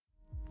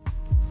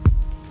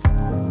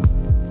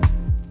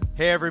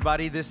Hey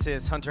everybody, this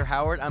is Hunter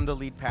Howard. I'm the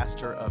lead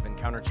pastor of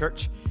Encounter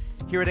Church.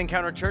 Here at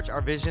Encounter Church, our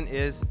vision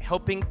is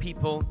helping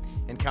people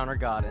encounter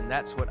God, and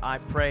that's what I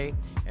pray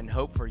and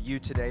hope for you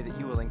today, that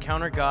you will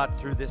encounter God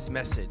through this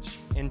message.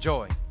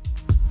 Enjoy.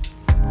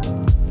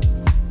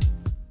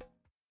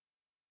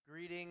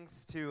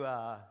 Greetings to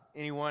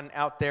anyone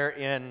out there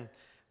in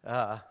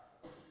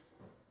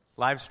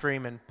live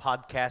stream and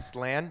podcast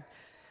land.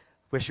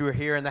 Wish you were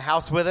here in the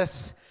house with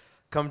us.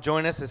 Come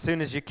join us as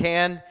soon as you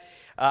can.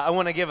 I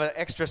want to give an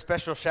extra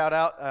special shout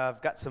out.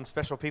 I've got some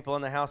special people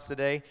in the house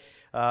today.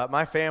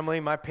 My family,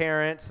 my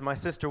parents, my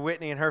sister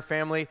Whitney and her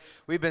family.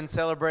 We've been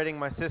celebrating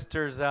my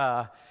sister's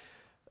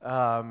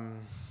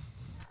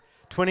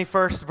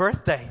 21st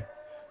birthday.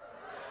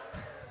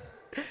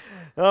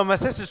 My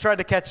sister's tried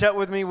to catch up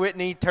with me.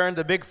 Whitney turned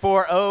the big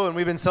 4-0, and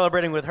we've been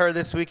celebrating with her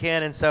this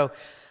weekend. And so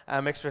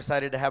I'm extra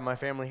excited to have my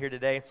family here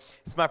today.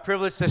 It's my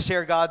privilege to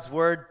share God's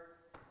word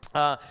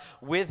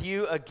with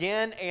you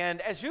again,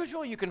 and as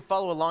usual, you can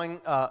follow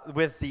along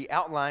with the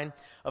outline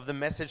of the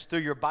message through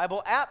your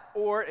Bible app,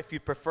 or if you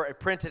prefer a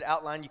printed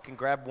outline, you can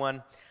grab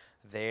one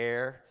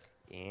there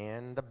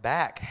in the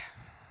back.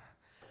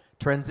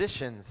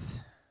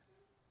 Transitions.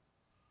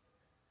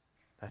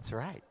 That's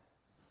right.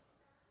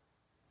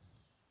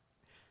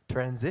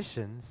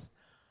 Transitions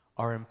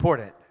are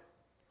important,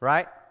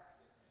 right?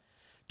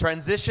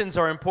 Transitions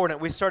are important.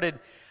 We started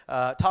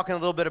talking a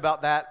little bit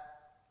about that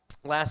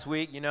last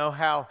week. You know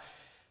how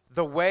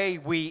the way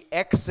we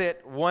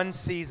exit one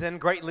season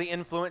greatly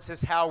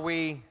influences how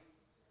we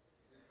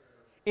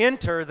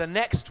enter the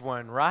next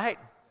one, right?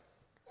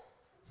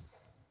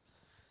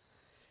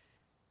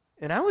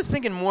 And I was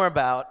thinking more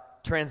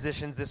about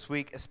transitions this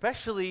week,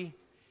 especially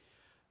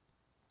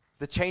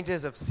the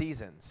changes of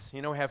seasons.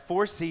 You know, we have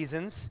 4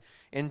 seasons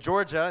in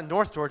Georgia, in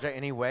North Georgia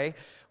anyway.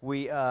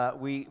 We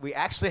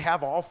actually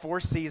have all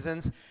 4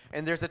 seasons,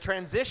 and there's a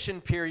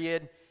transition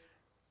period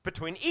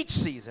between each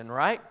season,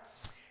 right?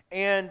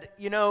 And,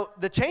 you know,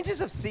 the changes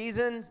of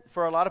season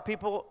for a lot of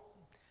people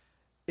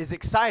is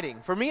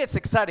exciting. For me, it's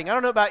exciting. I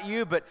don't know about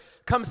you, but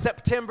come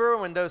September,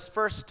 when those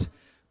first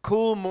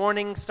cool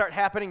mornings start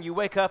happening, you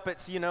wake up,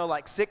 it's, you know,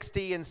 like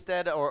 60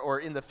 instead, or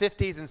in the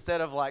 50s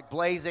instead of like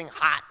blazing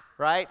hot,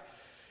 right?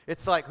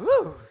 It's like,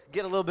 whoo,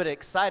 get a little bit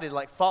excited,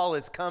 like fall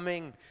is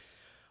coming.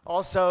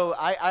 Also,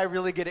 I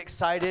really get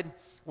excited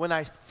when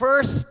I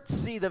first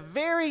see the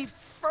very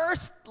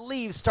first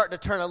leaves start to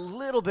turn a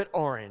little bit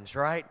orange,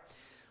 right?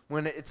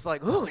 When it's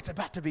like, ooh, it's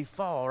about to be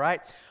fall,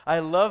 right? I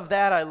love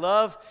that. I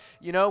love,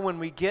 you know, when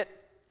we get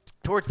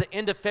towards the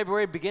end of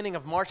February, beginning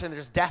of March, and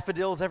there's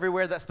daffodils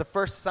everywhere. That's the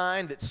first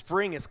sign that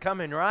spring is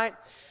coming, right?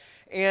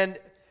 And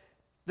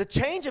the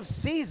change of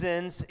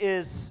seasons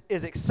is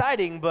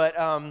exciting, but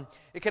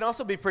it can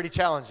also be pretty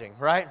challenging,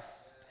 right?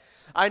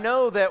 I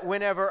know that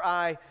whenever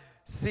I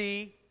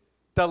see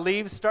the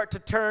leaves start to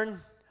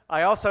turn,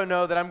 I also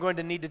know that I'm going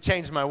to need to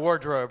change my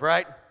wardrobe,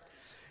 right?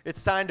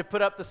 It's time to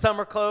put up the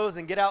summer clothes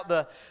and get out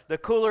the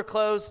cooler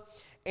clothes.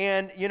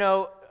 And, you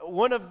know,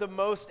 one of the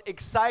most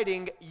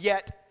exciting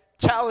yet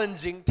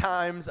challenging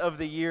times of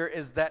the year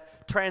is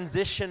that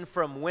transition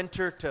from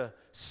winter to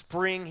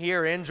spring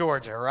here in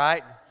Georgia,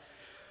 right?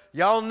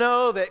 Y'all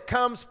know that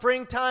come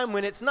springtime,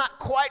 when it's not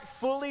quite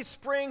fully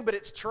spring, but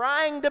it's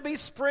trying to be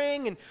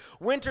spring, and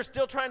winter's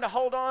still trying to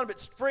hold on, but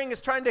spring is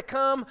trying to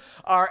come,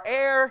 our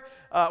air,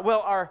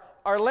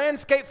 our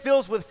landscape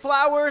fills with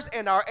flowers,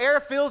 and our air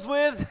fills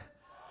with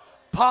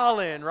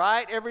pollen,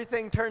 right?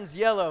 Everything turns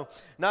yellow.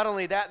 Not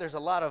only that, there's a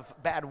lot of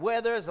bad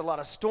weather, there's a lot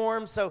of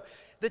storms. So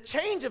the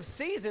change of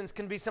seasons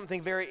can be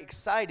something very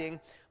exciting,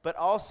 but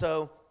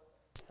also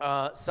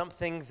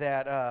something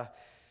that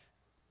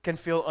can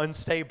feel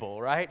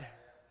unstable, right?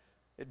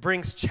 It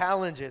brings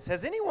challenges.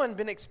 Has anyone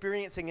been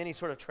experiencing any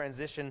sort of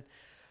transition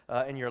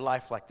in your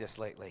life like this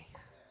lately?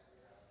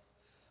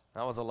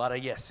 That was a lot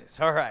of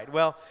yeses. All right,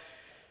 well,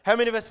 how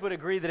many of us would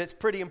agree that it's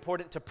pretty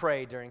important to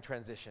pray during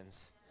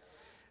transitions?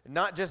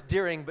 Not just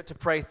during, but to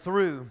pray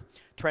through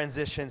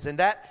transitions. And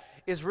that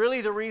is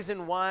really the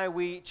reason why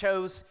we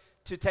chose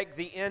to take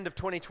the end of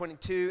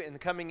 2022 and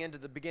coming into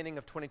the beginning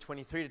of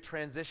 2023 to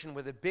transition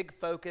with a big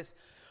focus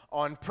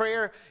on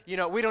prayer. You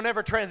know, we don't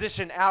ever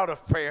transition out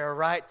of prayer,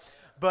 right?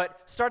 But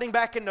starting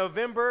back in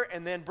November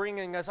and then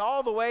bringing us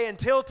all the way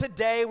until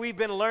today, we've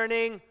been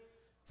learning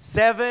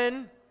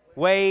 7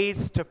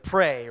 ways to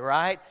pray,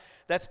 right?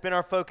 That's been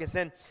our focus.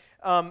 And,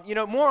 you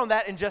know, more on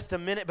that in just a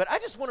minute. But I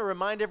just want to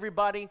remind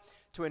everybody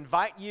to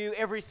invite you.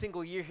 Every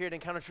single year here at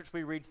Encounter Church,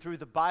 we read through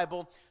the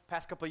Bible.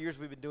 Past couple of years,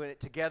 we've been doing it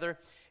together.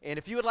 And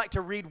if you would like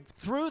to read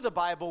through the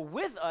Bible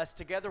with us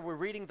together, we're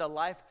reading the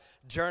Life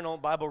Journal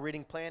Bible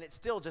Reading Plan. It's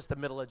still just the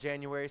middle of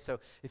January, so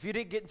if you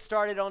didn't get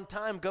started on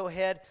time, go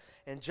ahead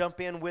and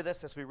jump in with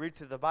us as we read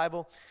through the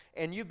Bible.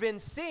 And you've been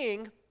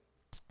seeing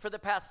for the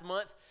past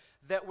month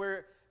that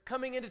we're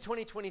coming into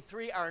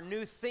 2023. Our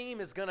new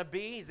theme is going to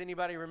be, does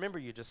anybody remember?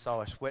 You just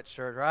saw a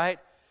sweatshirt, right?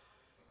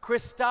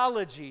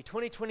 Christology,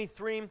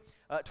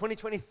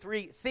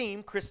 2023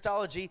 theme,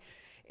 Christology.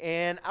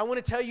 And I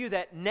want to tell you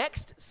that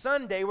next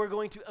Sunday we're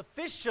going to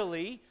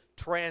officially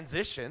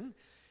transition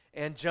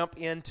and jump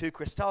into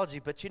Christology.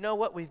 But you know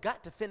what? We've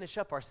got to finish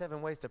up our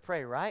 7 ways to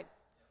pray, right?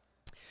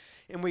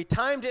 And we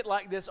timed it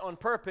like this on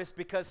purpose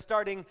because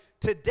starting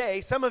today,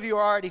 some of you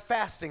are already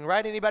fasting,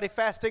 right? Anybody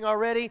fasting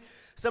already?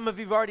 Some of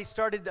you have already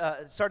started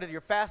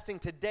your fasting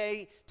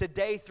today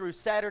through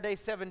Saturday,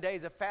 7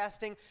 days of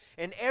fasting.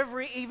 And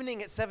every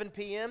evening at 7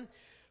 p.m.,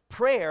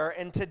 prayer.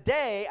 And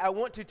today, I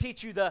want to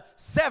teach you the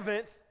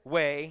 7th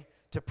way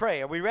to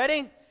pray. Are we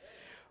ready?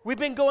 We've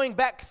been going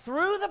back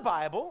through the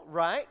Bible,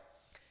 right?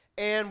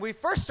 And we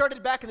first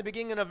started back in the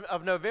beginning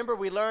of November.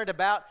 We learned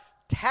about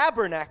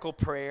tabernacle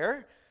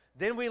prayer.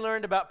 Then we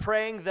learned about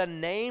praying the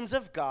names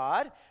of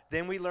God.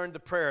 Then we learned the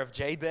prayer of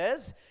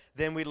Jabez.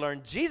 Then we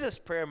learned Jesus'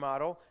 prayer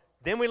model.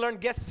 Then we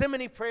learned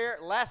Gethsemane prayer.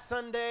 Last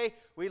Sunday,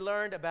 we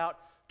learned about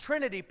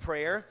Trinity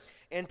prayer.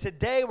 And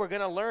today, we're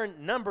going to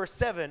learn number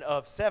 7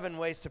 of 7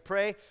 ways to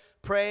pray,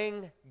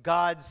 praying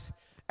God's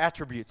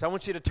attributes. I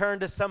want you to turn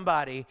to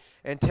somebody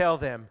and tell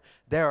them,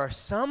 there are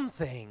some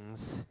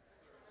things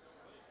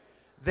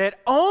that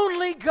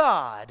only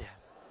God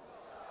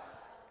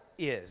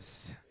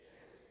is.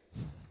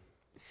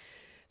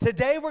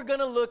 Today we're going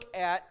to look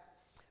at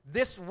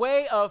this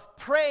way of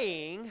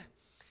praying,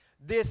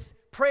 this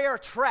prayer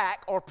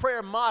track or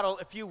prayer model,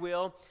 if you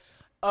will,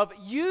 of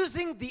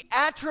using the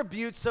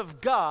attributes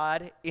of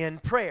God in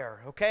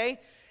prayer, okay?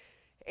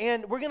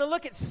 And we're going to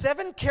look at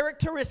 7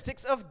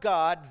 characteristics of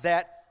God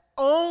that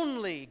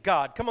only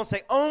God, come on,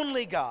 say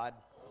only God.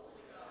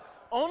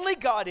 Only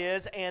God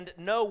is and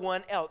no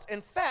one else.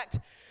 In fact,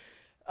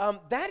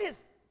 that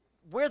is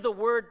where the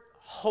word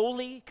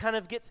holy kind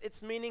of gets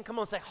its meaning. Come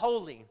on, say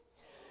holy.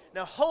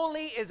 Now,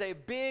 holy is a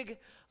big,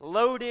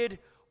 loaded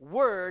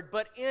word,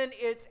 but in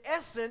its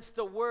essence,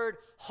 the word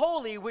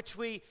holy, which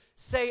we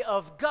say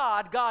of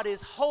God, God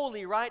is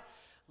holy, right?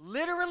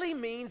 Literally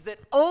means that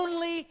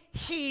only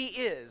He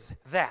is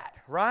that,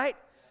 right?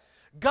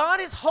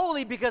 God is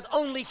holy because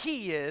only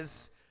He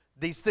is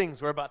these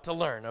things we're about to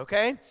learn,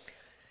 okay?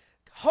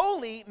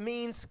 Holy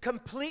means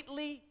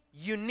completely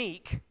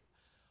unique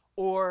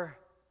or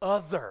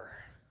other,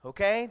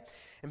 okay?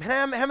 And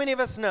how many of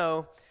us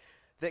know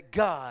that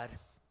God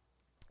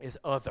is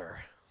other?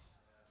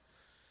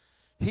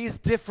 He's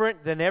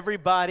different than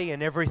everybody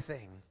and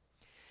everything.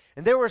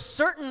 And there were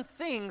certain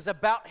things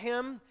about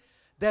Him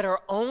that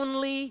are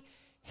only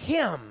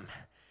Him.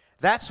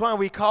 That's why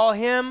we call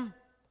Him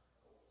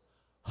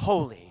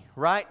holy,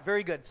 right?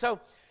 Very good. So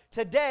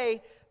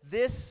today,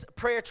 this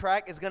prayer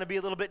track is going to be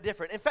a little bit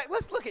different. In fact,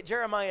 let's look at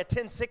Jeremiah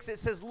 10:6. It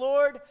says,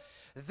 Lord,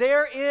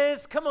 there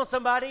is, come on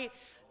somebody,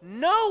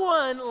 no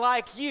one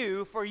like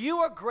you, for you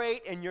are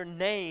great and your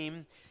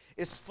name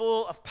is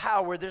full of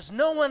power. There's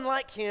no one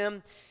like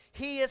Him.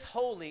 He is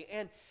holy.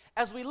 And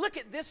as we look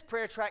at this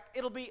prayer track,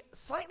 it'll be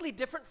slightly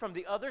different from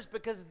the others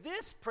because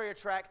this prayer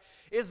track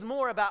is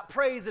more about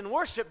praise and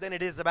worship than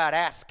it is about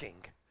asking.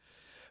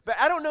 But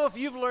I don't know if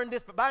you've learned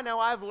this, but by now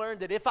I've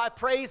learned that if I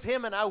praise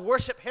Him and I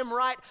worship Him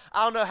right,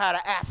 I'll know how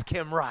to ask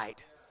Him right,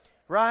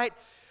 right?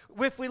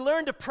 If we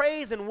learn to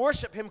praise and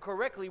worship Him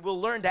correctly, we'll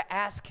learn to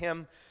ask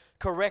Him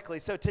correctly.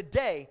 So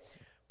today,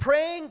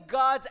 praying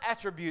God's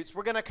attributes,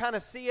 we're going to kind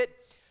of see it,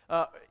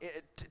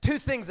 2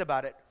 things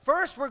about it.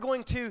 First, we're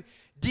going to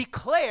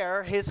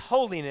declare His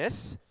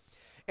holiness,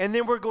 and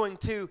then we're going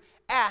to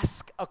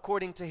ask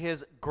according to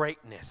His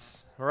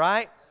greatness,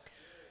 right?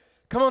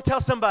 Come on,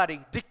 tell somebody,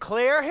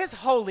 declare His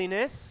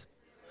holiness,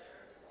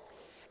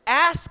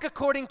 ask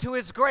according to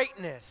His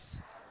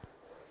greatness.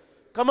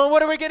 Come on,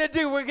 what are we going to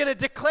do? We're going to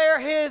declare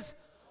His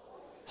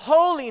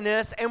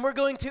holiness, and we're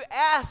going to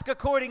ask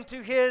according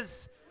to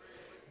His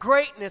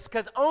greatness,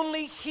 because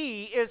only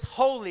He is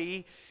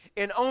holy,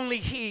 and only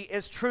He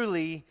is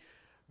truly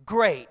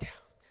great.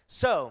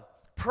 So,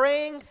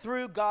 praying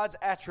through God's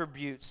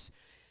attributes.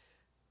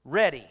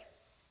 Ready.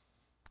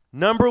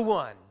 Number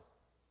 1,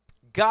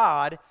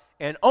 God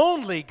and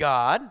only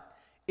God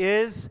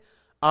is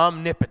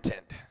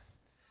omnipotent.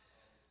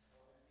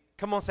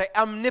 Come on, say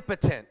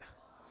omnipotent.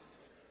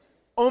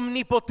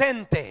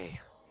 Omnipotente.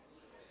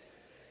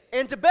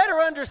 And to better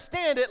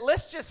understand it,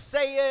 let's just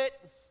say it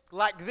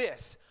like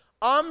this.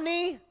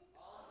 Omnipotent.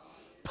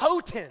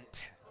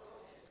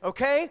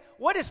 Okay?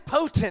 What does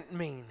potent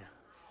mean?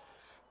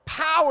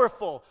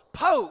 Powerful.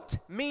 Pot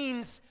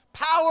means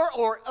power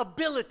or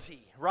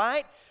ability,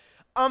 right?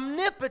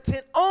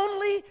 Omnipotent,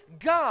 only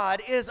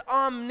God is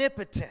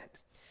omnipotent.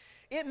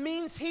 It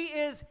means He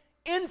is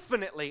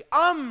infinitely,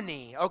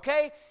 omni,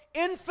 okay?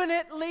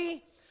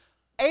 Infinitely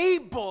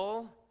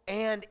able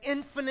and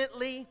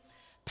infinitely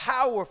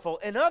powerful.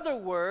 In other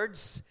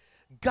words,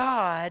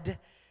 God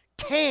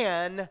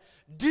can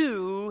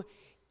do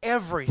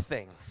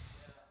everything.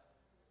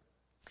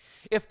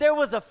 If there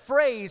was a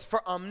phrase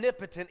for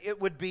omnipotent,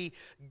 it would be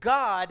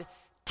God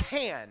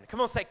can. Come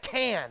on, say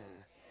can.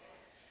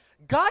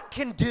 God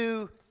can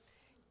do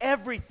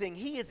everything.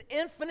 He is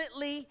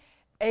infinitely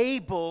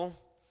able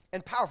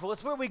and powerful.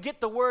 It's where we get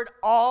the word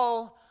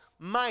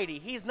almighty.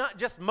 He's not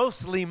just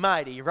mostly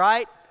mighty,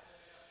 right?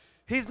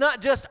 He's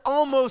not just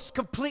almost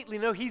completely.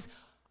 No, He's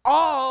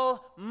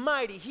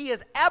almighty. He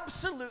is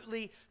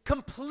absolutely,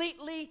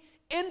 completely,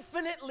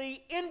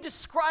 infinitely,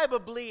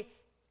 indescribably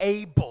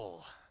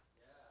able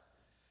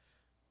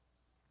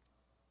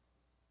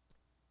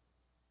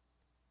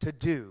to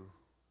do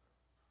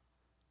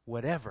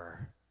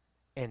whatever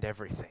and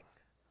everything.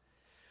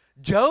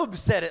 Job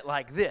said it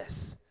like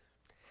this.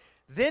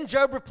 Then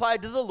Job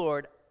replied to the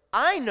Lord,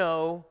 I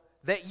know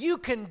that you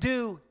can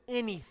do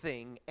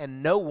anything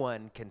and no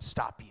one can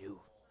stop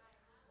you.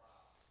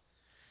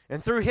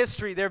 And through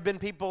history, there have been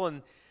people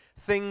and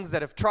things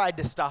that have tried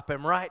to stop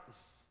him, right?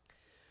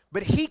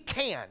 But he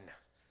can.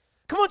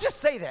 Come on, just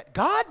say that.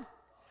 God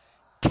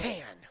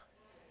can.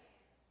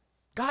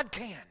 God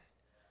can.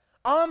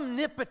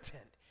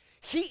 Omnipotent.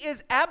 He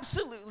is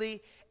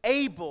absolutely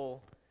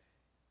able.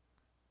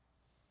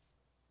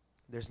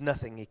 There's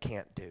nothing he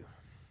can't do.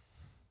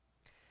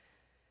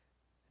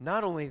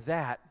 Not only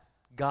that,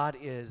 God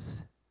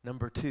is,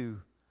 number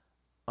 2,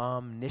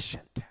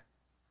 omniscient.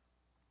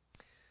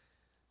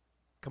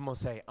 Come on,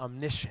 say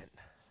omniscient.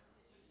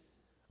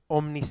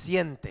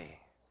 Omnisciente.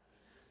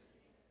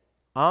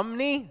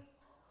 Omniscient.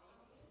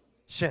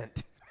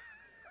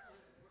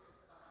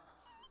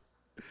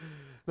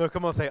 No,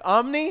 come on, say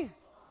omniscient.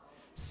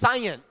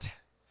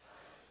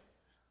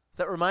 Does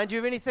that remind you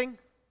of anything?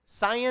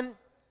 Scient?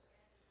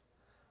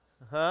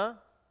 Huh?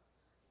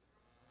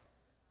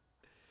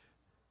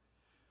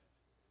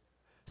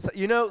 So,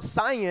 you know,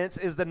 science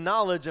is the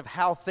knowledge of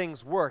how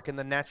things work in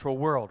the natural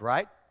world,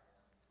 right?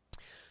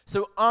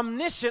 So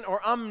omniscient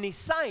or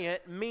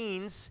omniscient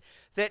means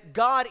that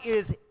God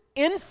is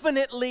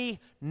infinitely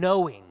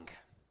knowing.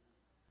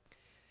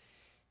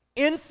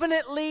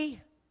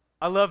 Infinitely,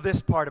 I love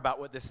this part about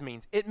what this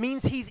means. It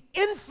means he's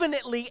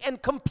infinitely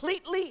and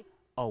completely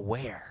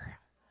aware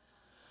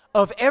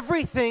of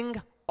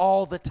everything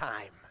all the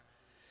time.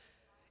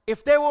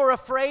 If there were a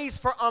phrase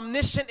for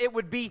omniscient, it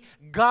would be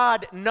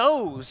God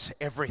knows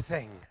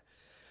everything.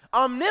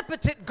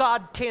 Omnipotent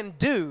God can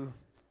do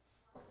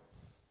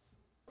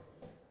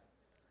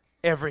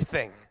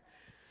everything.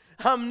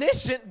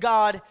 Omniscient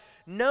God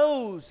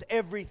knows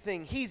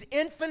everything. He's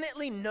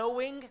infinitely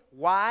knowing,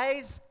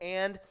 wise,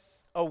 and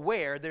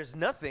aware. There's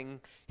nothing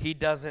he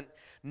doesn't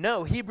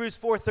know. Hebrews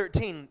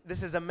 4:13,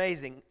 this is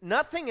amazing.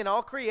 Nothing in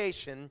all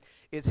creation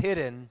is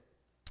hidden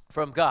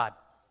from God.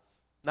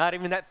 Not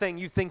even that thing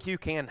you think you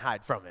can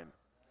hide from him.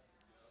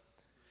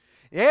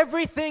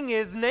 Everything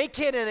is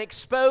naked and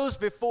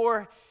exposed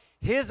before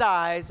his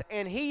eyes,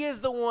 and he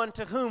is the one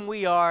to whom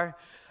we are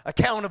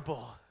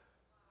accountable.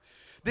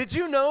 Did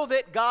you know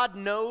that God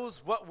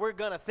knows what we're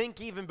going to think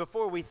even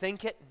before we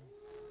think it?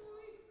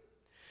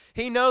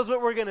 He knows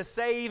what we're going to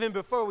say even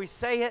before we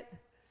say it.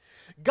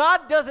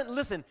 God doesn't,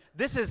 listen,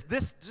 this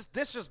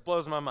just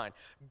blows my mind.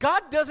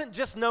 God doesn't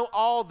just know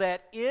all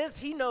that is,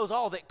 he knows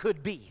all that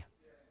could be.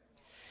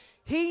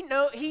 He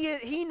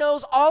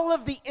knows all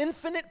of the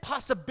infinite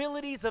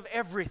possibilities of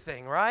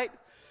everything, right?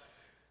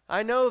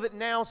 I know that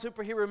now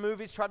superhero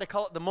movies try to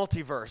call it the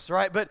multiverse,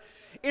 right? But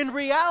in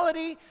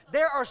reality,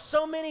 there are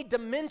so many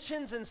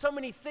dimensions and so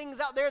many things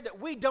out there that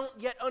we don't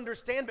yet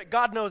understand, but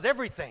God knows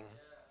everything.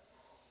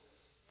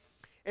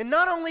 And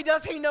not only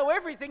does he know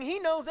everything, he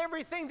knows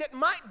everything that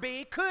might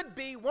be, could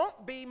be,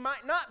 won't be,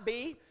 might not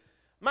be,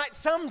 might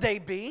someday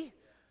be.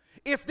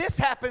 If this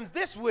happens,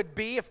 this would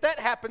be. If that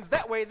happens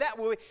that way, that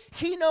would be.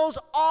 He knows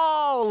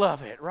all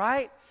of it,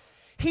 right?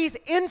 He's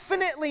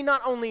infinitely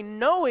not only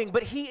knowing,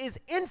 but he is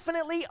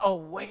infinitely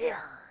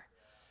aware.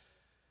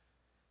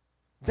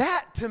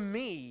 That to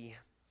me,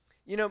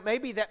 you know,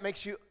 maybe that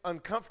makes you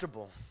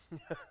uncomfortable.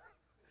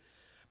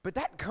 But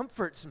that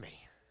comforts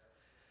me.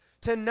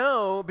 To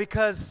know,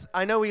 because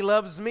I know he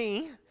loves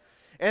me.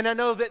 And I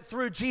know that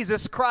through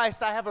Jesus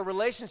Christ, I have a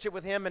relationship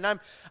with him, and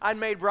I'm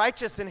made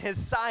righteous in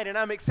his sight, and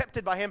I'm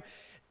accepted by him.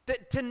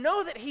 To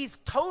know that he's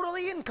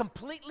totally and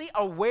completely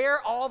aware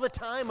all the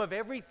time of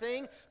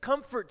everything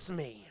comforts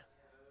me.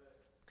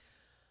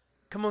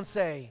 Come on,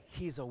 say,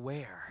 he's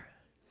aware.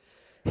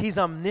 He's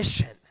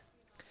omniscient.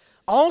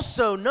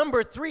 Also,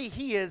 number 3,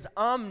 he is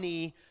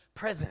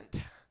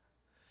omnipresent.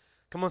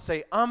 Come on,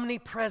 say,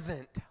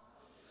 omnipresent.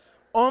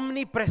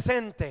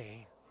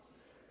 Omnipresente.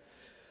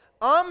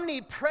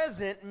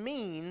 Omnipresent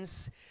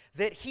means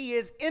that he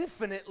is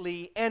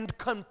infinitely and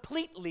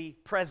completely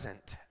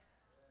present.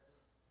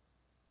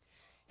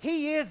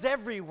 He is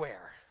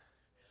everywhere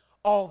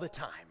all the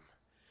time.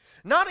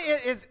 Not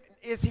is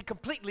he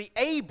completely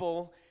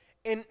able,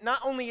 and not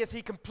only is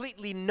he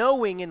completely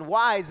knowing and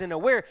wise and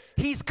aware,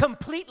 he's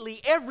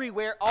completely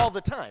everywhere all the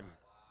time.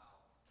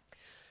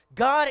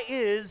 God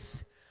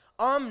is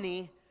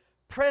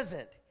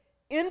omnipresent,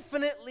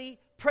 infinitely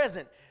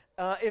present.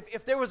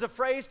 If there was a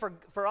phrase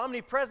for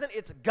omnipresent,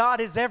 it's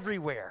God is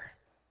everywhere.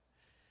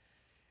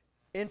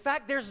 In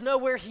fact, there's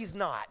nowhere he's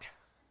not.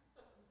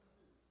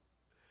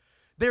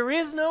 There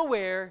is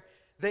nowhere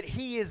that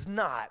he is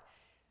not.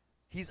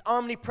 He's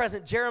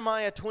omnipresent.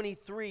 Jeremiah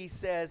 23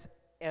 says,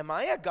 "Am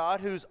I a God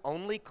who's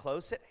only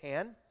close at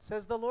hand,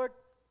 says the Lord?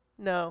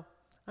 No,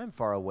 I'm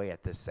far away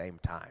at the same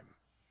time."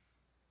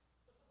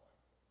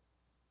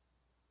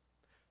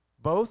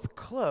 both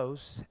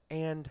close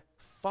and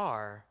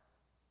far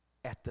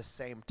at the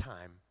same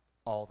time,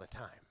 all the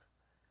time.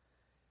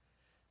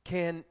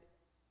 Can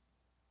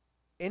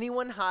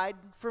anyone hide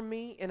from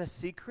me in a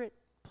secret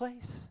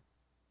place?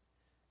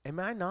 Am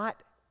I not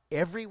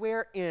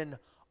everywhere in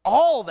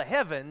all the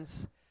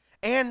heavens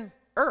and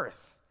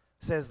earth,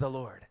 says the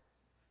Lord?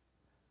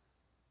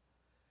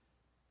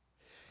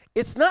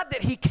 It's not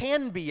that he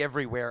can be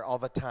everywhere all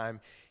the time.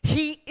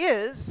 He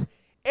is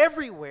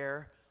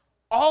everywhere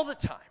all the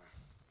time.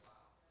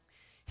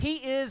 He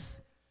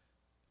is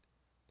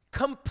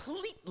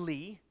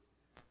completely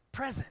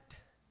present.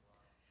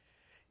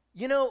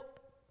 You know,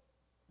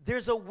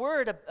 there's a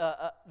word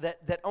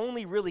that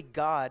only really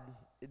God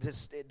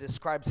it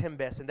describes him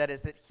best, and that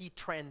is that he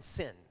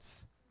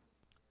transcends.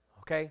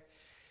 Okay?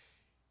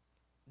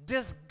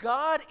 Does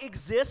God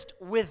exist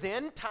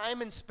within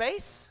time and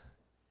space?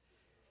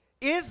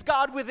 Is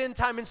God within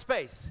time and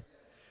space?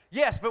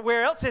 Yes, but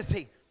where else is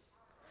he?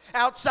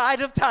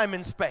 Outside of time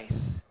and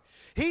space.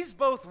 He's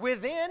both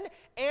within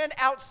and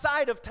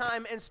outside of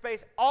time and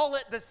space all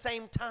at the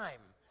same time.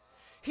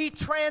 He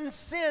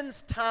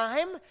transcends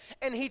time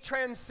and he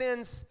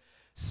transcends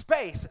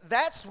space.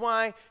 That's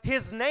why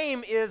his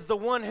name is the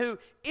one who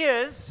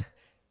is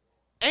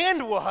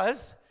and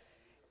was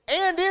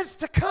and is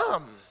to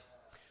come.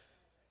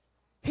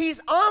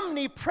 He's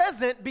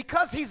omnipresent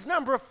because he's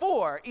number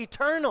 4,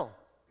 eternal.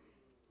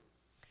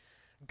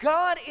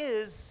 God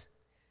is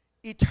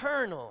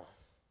eternal.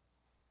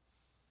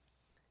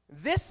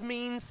 This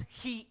means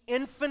he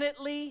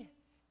infinitely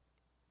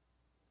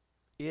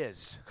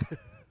is.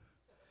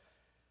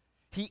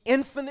 He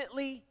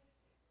infinitely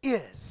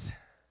is.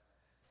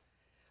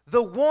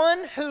 The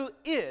one who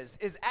is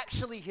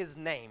actually his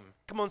name.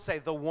 Come on, say,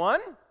 the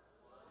one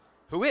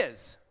who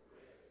is.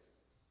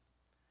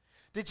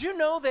 Did you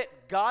know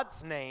that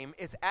God's name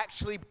is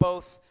actually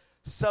both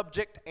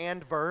subject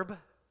and verb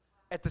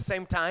at the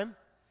same time?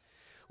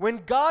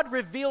 When God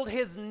revealed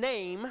his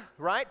name,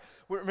 right?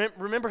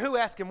 Remember who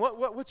asked him,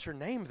 what's your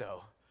name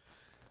though?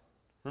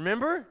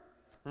 Remember?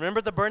 Remember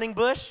the burning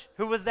bush?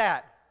 Who was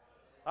that?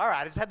 All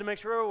right, I just had to make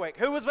sure we're awake.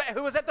 Who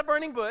was at the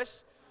burning bush?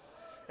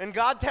 And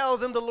God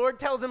tells him, the Lord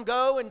tells him,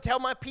 go and tell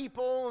my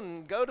people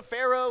and go to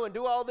Pharaoh and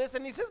do all this.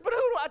 And he says, but who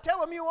do I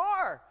tell him you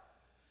are?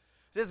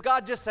 Does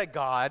God just say,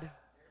 God?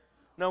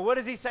 No, what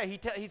does he say?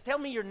 He's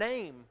telling me your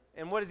name.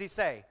 And what does he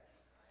say?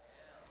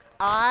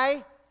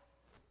 I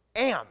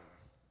am.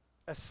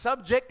 A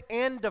subject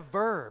and a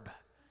verb.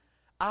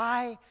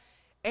 I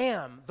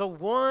am the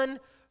one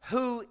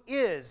who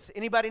is.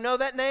 Anybody know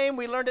that name?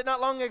 We learned it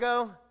not long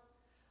ago.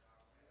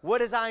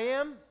 What is I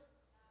am?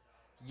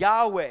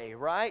 Yahweh,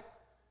 right?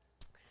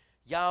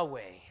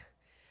 Yahweh.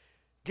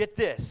 Get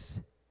this.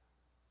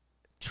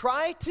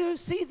 Try to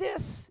see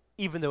this,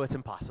 even though it's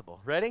impossible.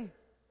 Ready?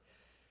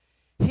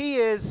 He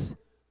is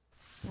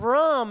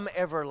from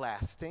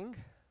everlasting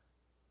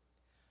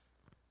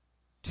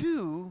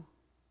to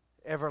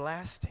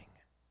everlasting.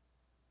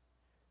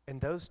 And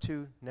those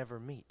two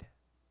never meet.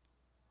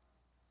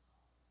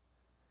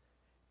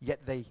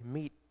 Yet they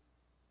meet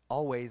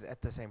always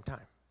at the same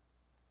time.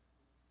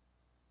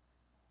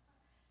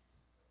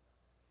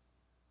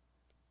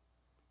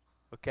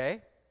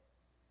 Okay?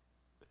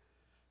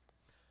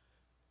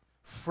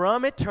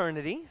 From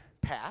eternity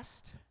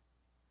past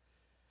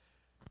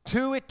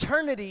to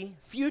eternity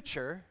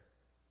future,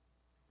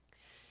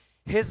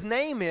 his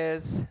name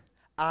is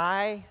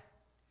I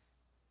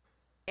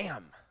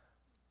am.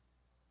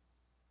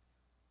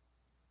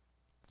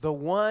 The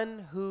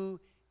one who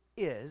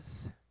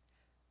is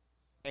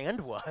and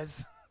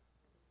was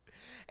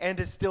and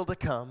is still to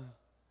come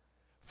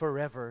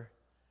forever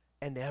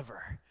and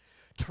ever.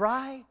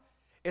 Try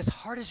as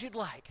hard as you'd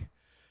like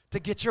to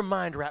get your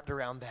mind wrapped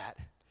around that,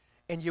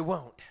 and you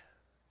won't.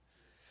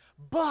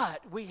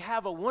 But we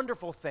have a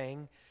wonderful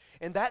thing,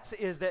 and that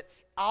is that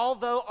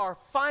although our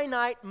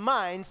finite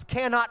minds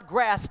cannot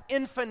grasp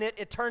infinite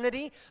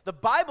eternity, the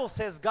Bible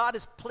says God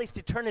has placed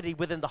eternity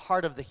within the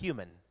heart of the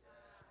human.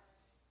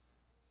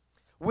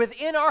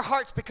 Within our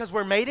hearts, because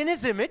we're made in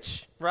his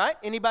image, right?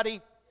 Anybody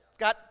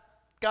got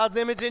God's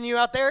image in you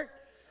out there?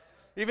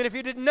 Even if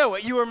you didn't know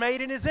it, you were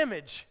made in his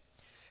image.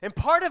 And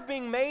part of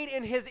being made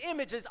in his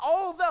image is,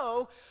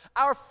 although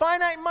our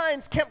finite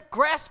minds can't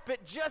grasp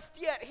it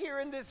just yet here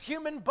in this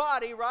human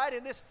body, right,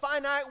 in this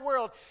finite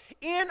world,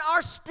 in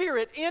our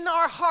spirit, in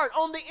our heart,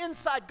 on the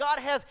inside, God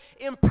has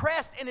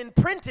impressed and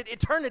imprinted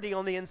eternity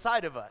on the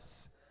inside of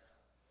us.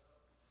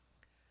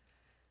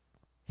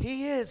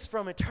 He is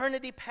from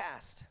eternity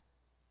past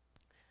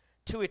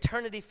to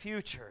eternity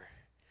future.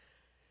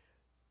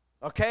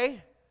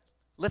 Okay?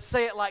 Let's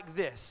say it like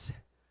this.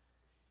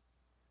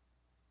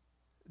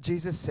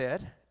 Jesus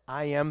said,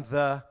 I am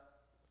the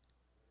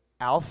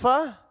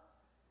Alpha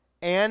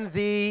and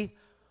the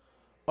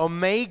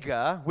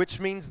Omega, which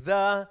means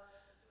the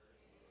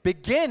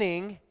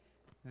beginning,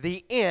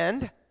 the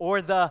end,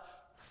 or the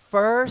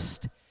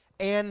first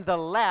and the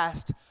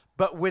last,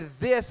 but with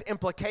this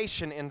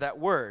implication in that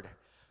word.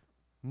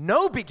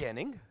 No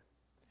beginning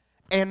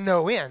and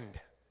no end.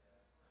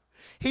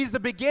 He's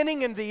the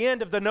beginning and the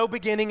end of the no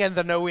beginning and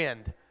the no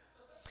end.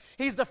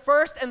 He's the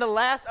first and the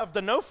last of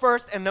the no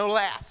first and no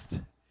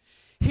last.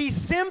 He's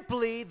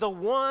simply the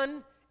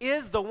one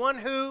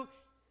who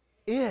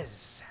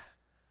is.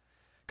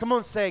 Come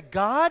on, say,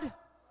 God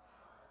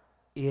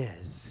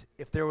is.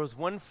 If there was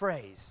one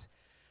phrase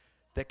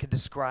that could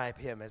describe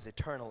him as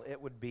eternal,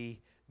 it would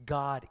be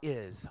God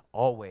is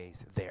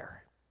always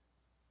there.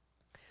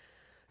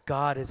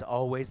 God is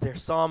always there.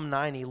 Psalm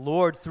 90,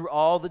 Lord, through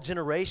all the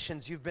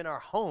generations, you've been our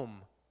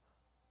home.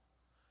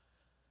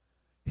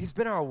 He's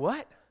been our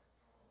what?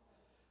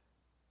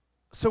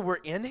 So we're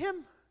in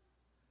him?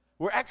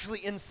 We're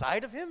actually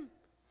inside of him?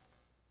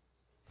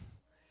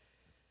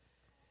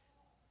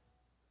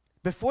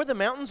 Before the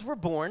mountains were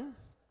born,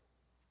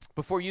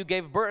 before you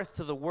gave birth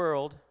to the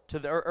world, to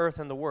the earth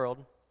and the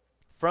world,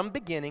 from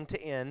beginning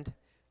to end,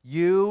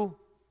 you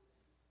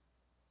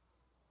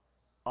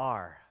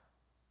are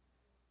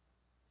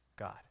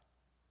God.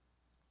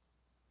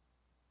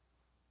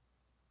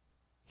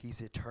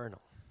 He's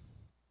eternal.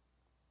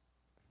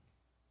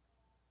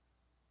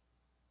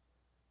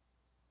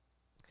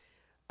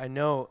 I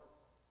know,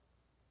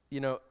 we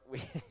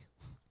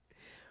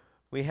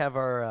have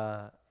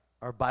our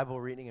Bible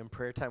reading and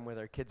prayer time with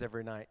our kids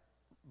every night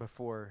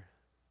before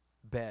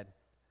bed.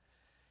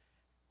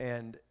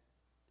 And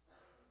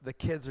the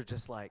kids are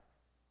just like,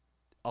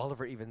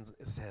 Oliver even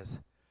says,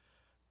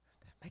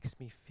 that makes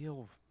me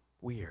feel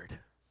weird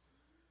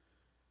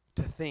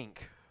to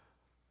think.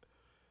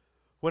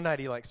 One night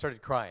he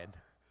started crying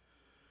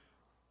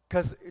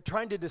because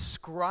trying to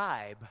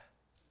describe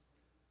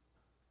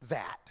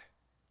that.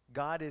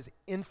 God is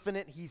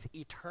infinite, he's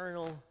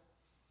eternal,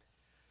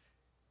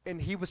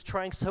 and he was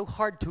trying so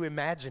hard to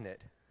imagine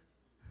it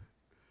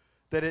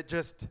that it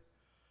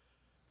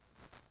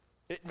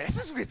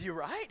messes with you,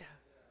 right?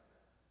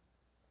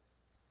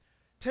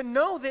 To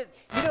know that,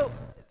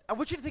 I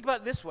want you to think about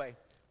it this way.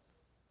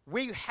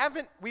 We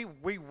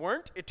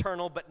weren't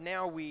eternal, but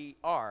now we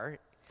are.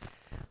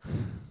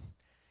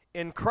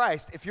 In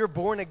Christ, if you're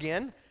born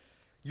again,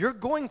 you're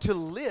going to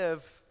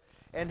live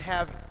and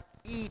have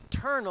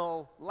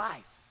eternal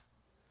life.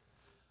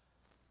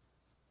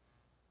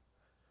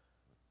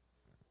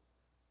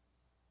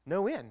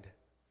 No end.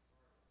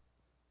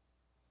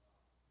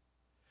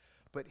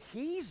 But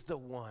he's the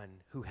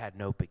one who had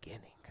no beginning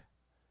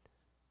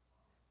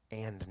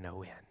and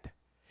no end.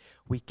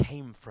 We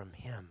came from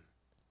him,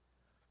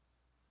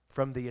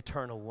 from the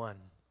eternal one.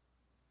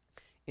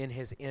 In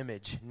his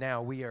image,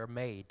 now we are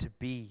made to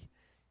be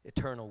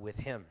eternal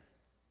with him.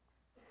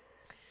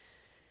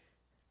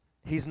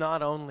 He's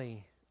not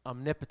only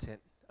omnipotent,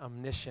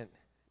 omniscient,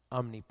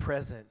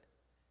 omnipresent,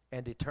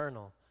 and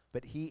eternal,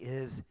 but he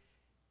is,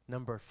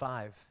 number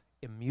 5,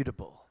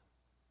 immutable.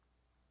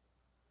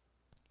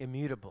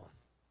 Immutable.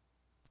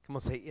 Come on,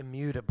 say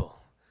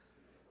immutable.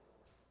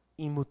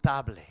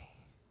 Immutable.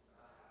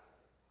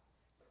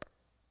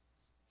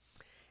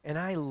 And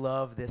I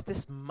love this.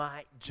 This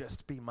might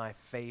just be my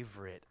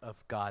favorite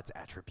of God's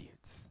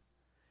attributes.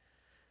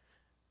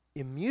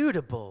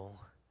 Immutable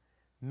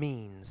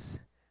means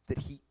that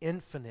he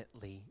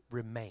infinitely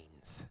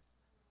remains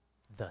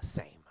the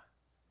same.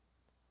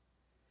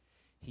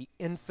 He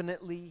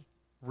infinitely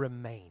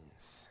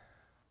remains.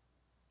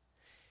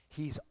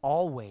 He's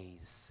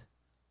always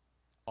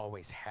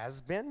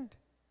has been,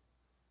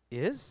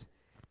 is,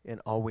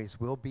 and always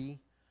will be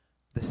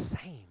the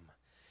same.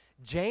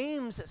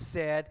 James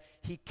said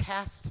he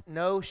casts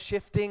no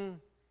shifting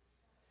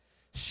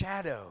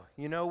shadow.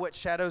 You know what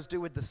shadows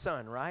do with the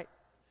sun, right?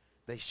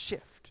 They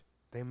shift.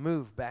 They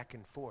move back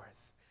and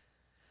forth.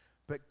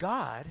 But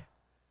God,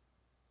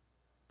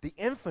 the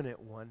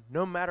infinite one,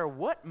 no matter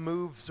what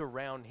moves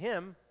around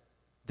him,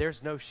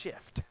 there's no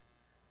shift.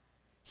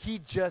 He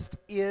just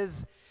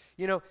is.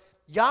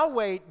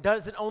 Yahweh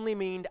doesn't only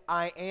mean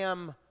I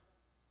am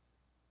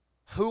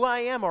who I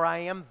am or I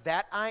am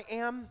that I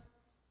am.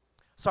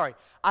 Sorry,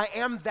 I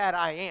am that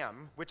I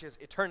am, which is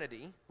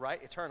eternity,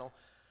 right? Eternal.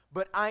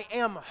 But I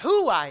am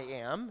who I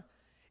am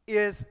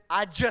is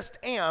I just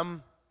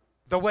am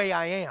the way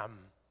I am.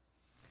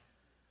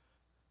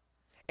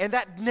 And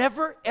that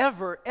never,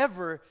 ever,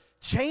 ever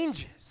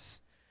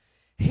changes.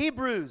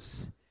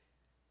 Hebrews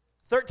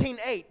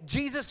 13:8,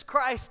 Jesus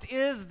Christ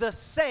is the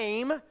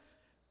same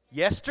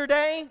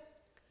yesterday,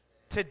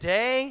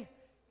 today,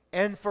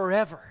 and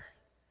forever.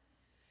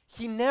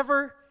 He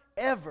never,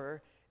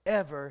 ever,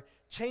 ever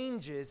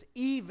changes,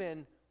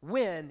 even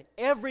when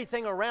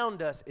everything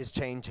around us is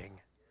changing.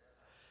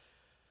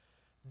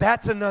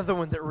 That's another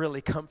one that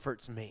really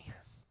comforts me.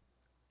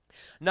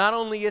 Not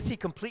only is he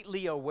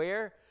completely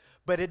aware,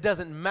 but it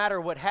doesn't matter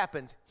what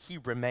happens, he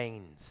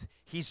remains.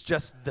 He's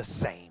just the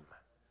same.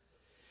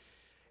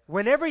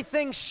 When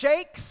everything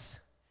shakes,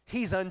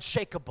 he's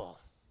unshakable.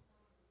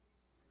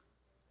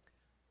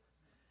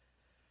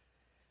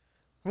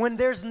 When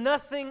there's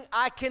nothing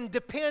I can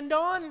depend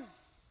on,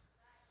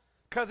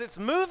 because it's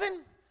moving,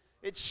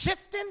 it's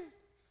shifting,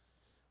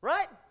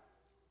 right?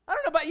 I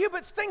don't know about you,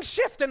 but things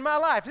shift in my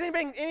life. Does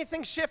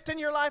anything shift in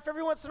your life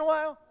every once in a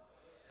while?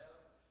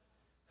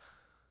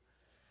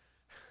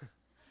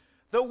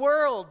 The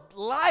world,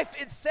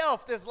 life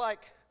itself is like,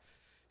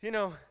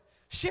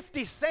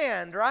 shifty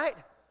sand, right?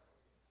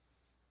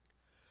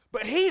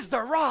 But he's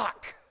the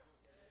rock,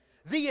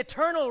 the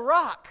eternal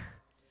rock,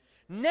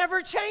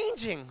 never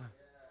changing,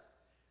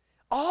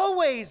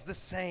 always the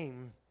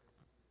same.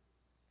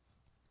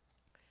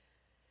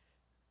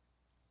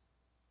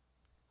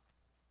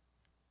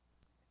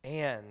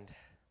 And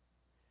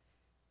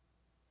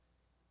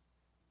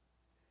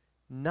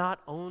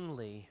not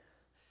only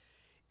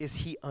is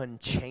he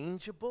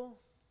unchangeable,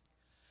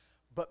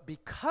 but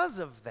because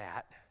of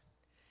that,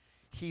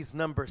 he's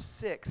number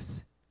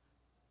 6,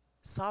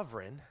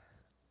 sovereign,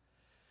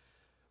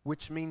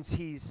 which means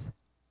he's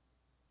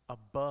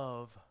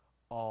above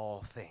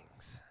all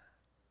things.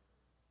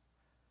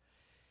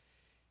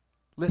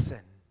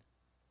 Listen,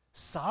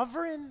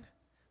 sovereign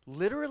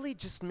literally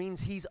just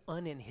means he's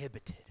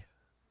uninhibited.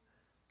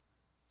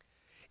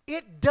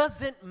 It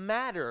doesn't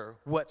matter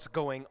what's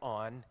going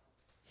on,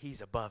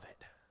 he's above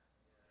it.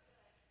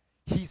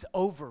 He's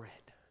over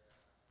it.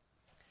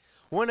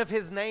 One of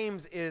his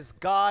names is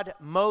God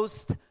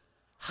Most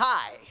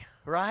High,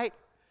 right?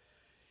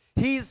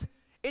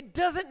 It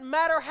doesn't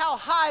matter how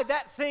high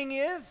that thing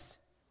is,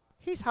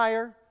 he's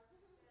higher.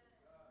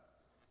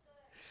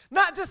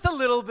 Not just a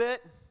little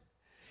bit.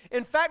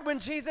 In fact, when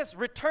Jesus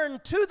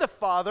returned to the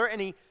Father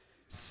and he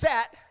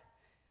sat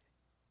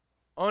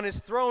on his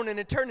throne in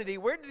eternity,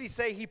 where did he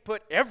say he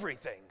put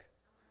everything?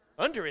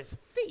 Under his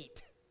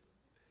feet.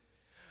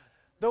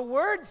 The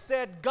Word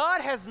said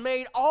God has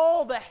made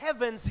all the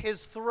heavens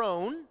his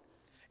throne,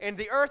 and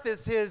the earth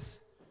is his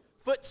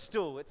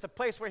footstool. It's the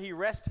place where he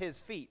rests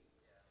his feet,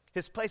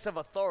 his place of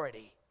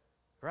authority,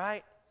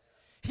 right?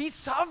 He's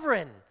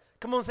sovereign.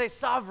 Come on, say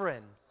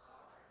sovereign.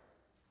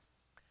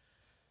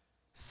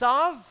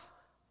 Sav,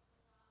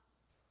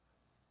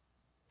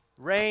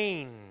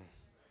 reign.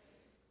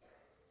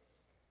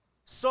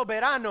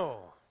 Soberano.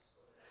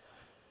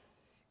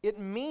 It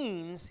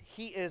means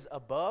he is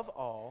above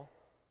all,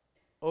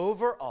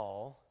 over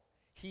all.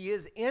 He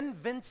is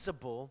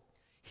invincible.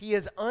 He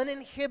is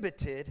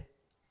uninhibited.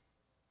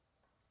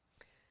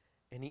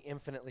 And he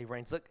infinitely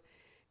reigns. Look,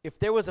 if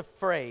there was a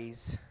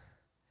phrase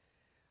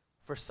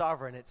for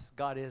sovereign, it's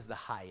God is the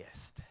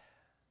highest.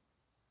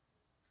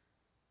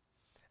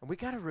 And we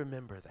got to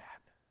remember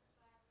that.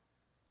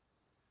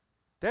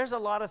 There's a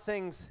lot of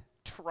things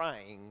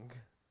trying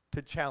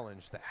to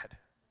challenge that.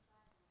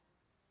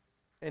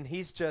 And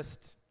he's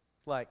just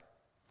like,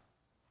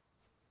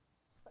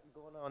 what's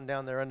going on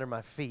down there under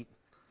my feet?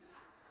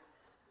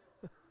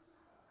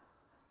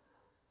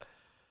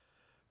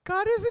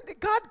 God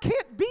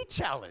can't be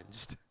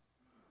challenged.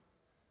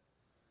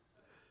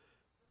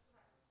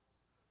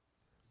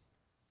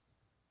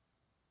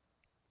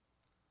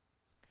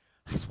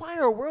 That's why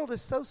our world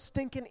is so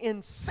stinking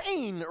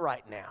insane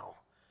right now.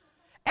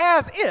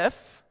 As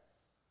if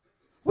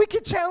we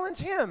could challenge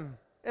him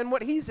and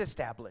what he's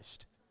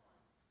established.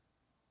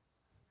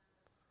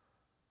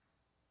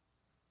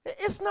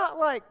 It's not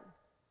like,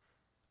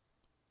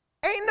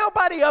 ain't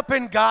nobody up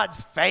in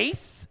God's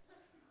face.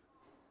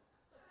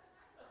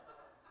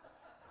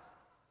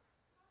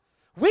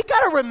 We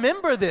got to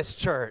remember this,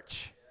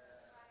 church.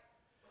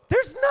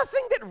 There's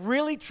nothing that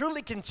really,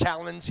 truly can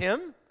challenge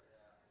him.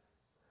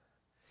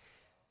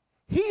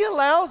 He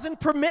allows and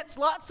permits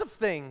lots of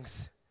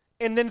things,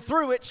 and then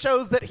through it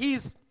shows that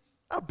he's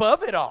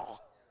above it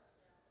all.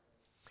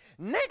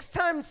 Next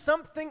time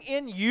something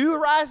in you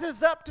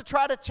rises up to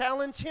try to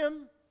challenge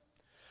him,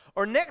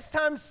 or next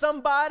time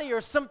somebody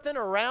or something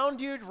around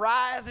you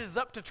rises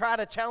up to try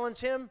to challenge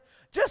him,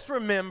 just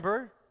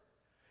remember,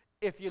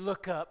 if you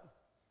look up,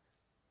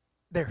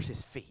 there's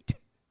his feet.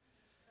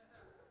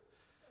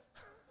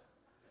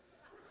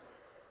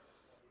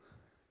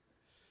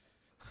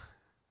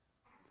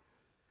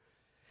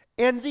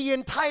 And the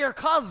entire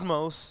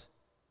cosmos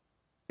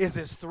is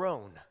his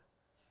throne.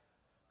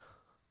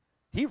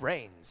 He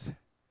reigns.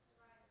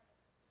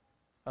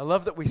 I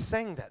love that we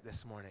sang that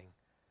this morning.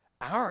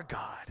 Our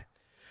God,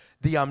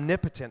 the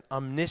omnipotent,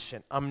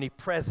 omniscient,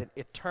 omnipresent,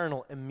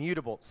 eternal,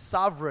 immutable,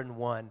 sovereign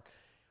one,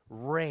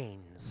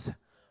 reigns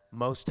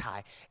most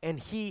high. And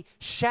he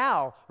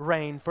shall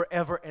reign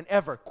forever and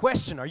ever.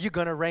 Question, are you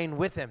going to reign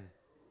with him?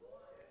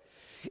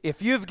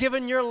 If you've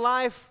given your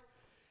life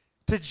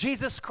to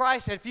Jesus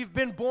Christ, and if you've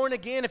been born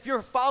again, if you're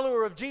a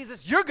follower of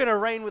Jesus, you're going to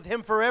reign with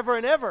him forever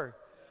and ever.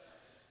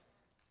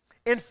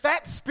 In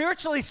fact,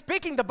 spiritually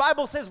speaking, the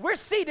Bible says we're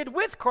seated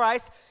with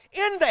Christ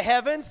in the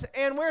heavens,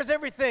 and where's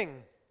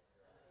everything?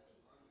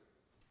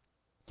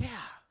 Yeah.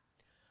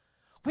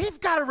 We've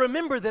got to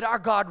remember that our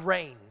God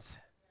reigns.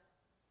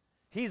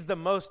 He's the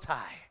Most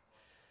High.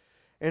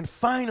 And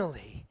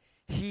finally,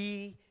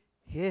 he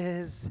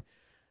is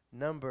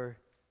number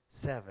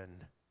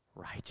 7,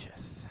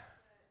 righteous.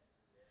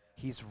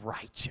 He's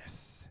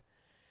righteous.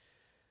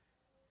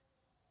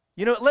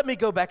 You know, let me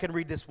go back and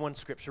read this one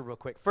scripture real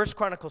quick. 1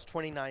 Chronicles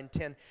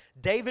 29:10.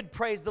 David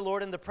praised the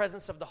Lord in the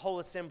presence of the whole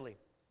assembly.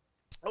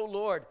 O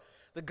Lord,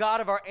 the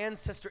God of our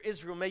ancestor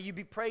Israel, may you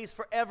be praised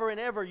forever and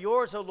ever.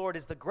 Yours, O Lord,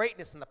 is the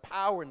greatness and the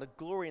power and the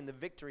glory and the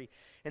victory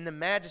and the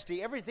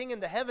majesty. Everything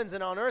in the heavens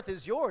and on earth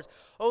is yours,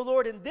 O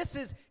Lord, and this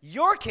is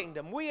your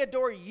kingdom. We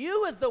adore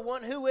you as the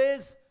one who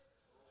is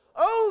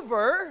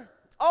over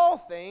all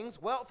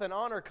things. Wealth and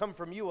honor come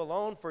from you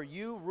alone, for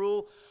you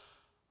rule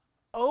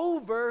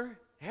over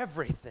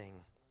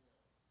everything.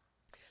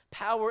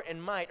 Power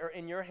and might are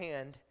in your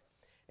hand,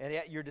 and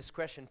at your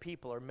discretion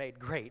people are made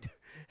great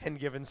and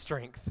given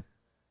strength.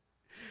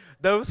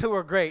 Those who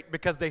are great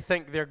because they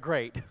think they're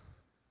great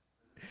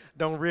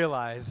don't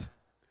realize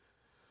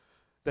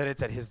that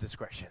it's at his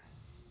discretion.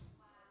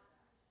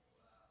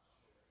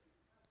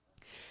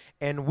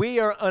 And we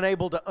are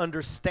unable to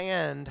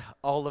understand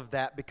all of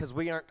that because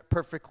we aren't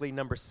perfectly,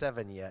 number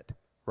 7 yet,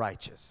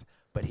 righteous,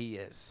 but he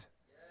is.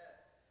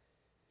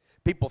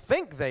 People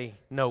think they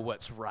know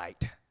what's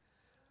right,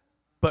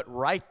 but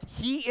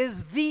he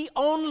is the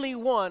only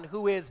one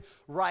who is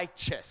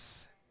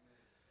righteous.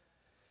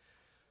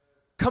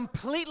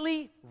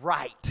 Completely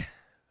right.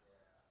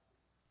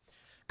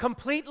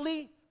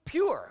 Completely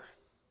pure.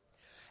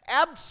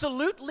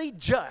 Absolutely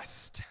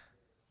just.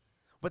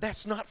 But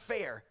that's not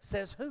fair,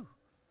 says who?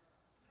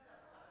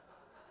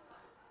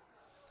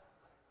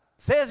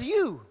 Says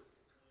you.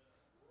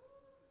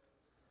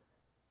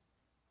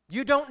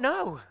 You don't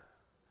know.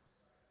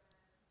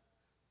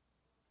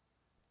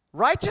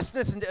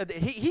 Righteousness,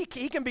 he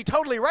can be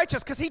totally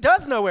righteous because he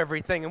does know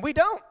everything and we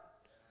don't.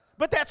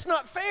 But that's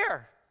not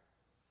fair.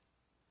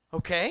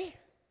 Okay?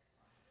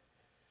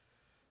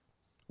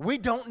 We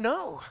don't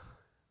know.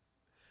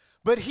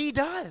 But he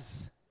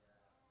does.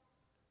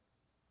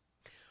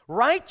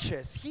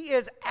 Righteous. He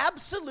is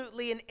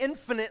absolutely and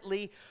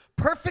infinitely,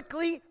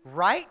 perfectly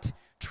right,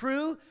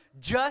 true,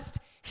 just.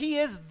 He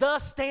is the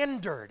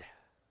standard.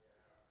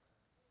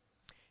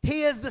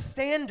 He is the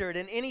standard,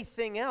 and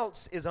anything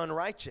else is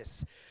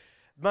unrighteous.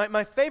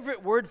 My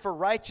favorite word for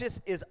righteous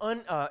is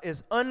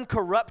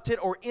uncorrupted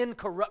or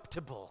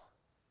incorruptible.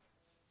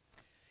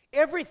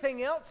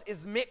 Everything else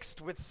is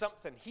mixed with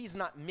something. He's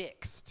not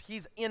mixed.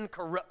 He's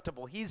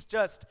incorruptible. He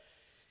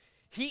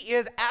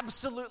is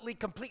absolutely,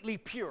 completely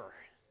pure.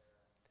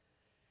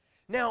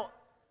 Now,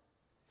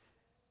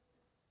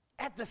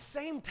 at the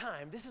same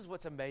time, this is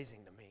what's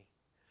amazing to me.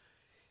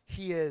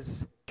 He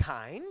is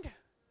kind,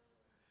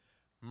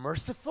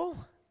 merciful,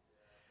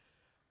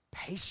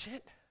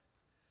 patient,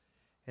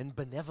 and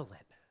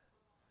benevolent.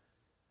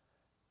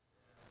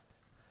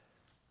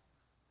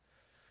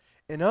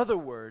 In other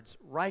words,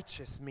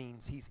 righteous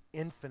means he's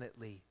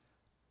infinitely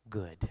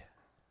good.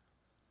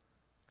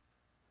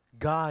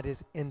 God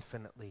is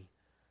infinitely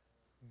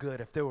good.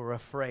 If there were a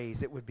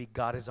phrase, it would be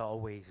God is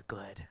always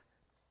good.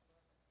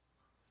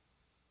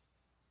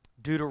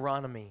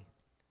 Deuteronomy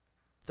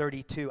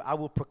 32, I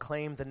will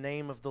proclaim the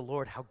name of the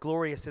Lord. How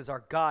glorious is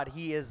our God.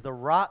 He is the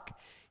rock.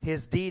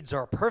 His deeds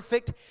are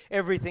perfect.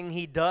 Everything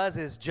he does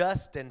is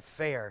just and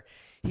fair.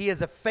 He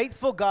is a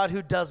faithful God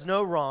who does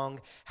no wrong.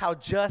 How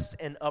just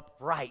and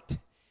upright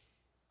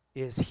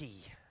is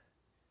he.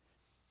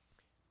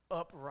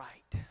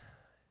 Upright.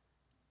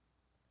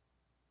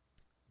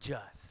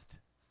 Just.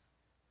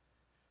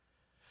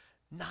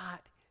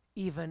 Not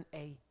even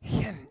a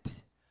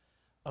hint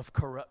of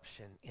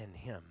corruption in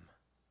him.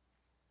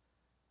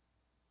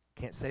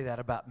 Can't say that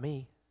about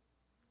me.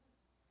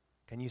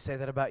 Can you say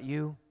that about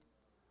you?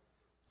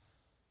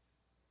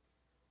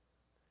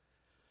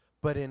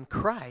 But in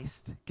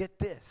Christ, get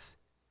this.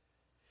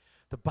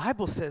 The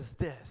Bible says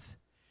this.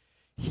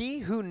 He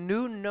who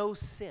knew no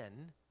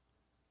sin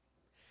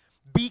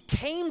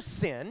became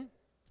sin.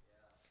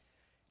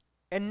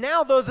 And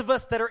now those of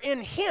us that are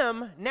in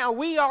him, now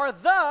we are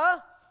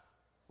the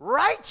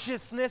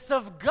righteousness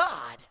of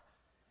God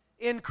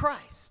in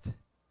Christ.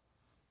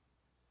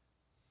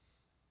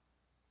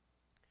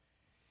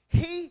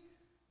 He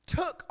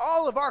took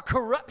all of our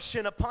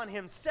corruption upon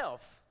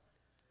himself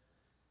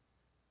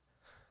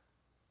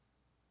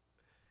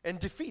and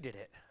defeated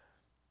it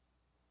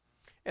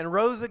and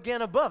rose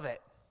again above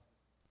it,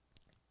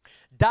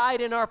 died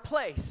in our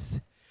place,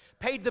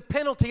 paid the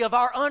penalty of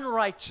our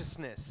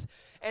unrighteousness.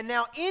 And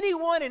now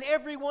anyone and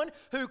everyone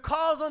who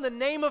calls on the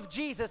name of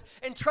Jesus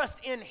and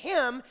trusts in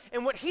him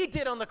and what he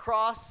did on the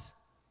cross,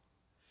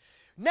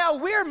 now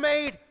we're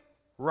made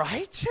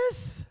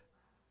righteous.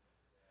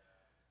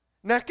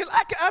 Now,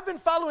 I've been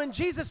following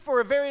Jesus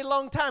for a very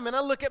long time, and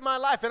I look at my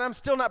life, and I'm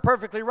still not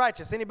perfectly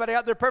righteous. Anybody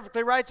out there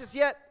perfectly righteous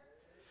yet?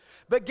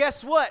 But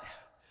guess what?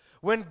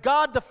 When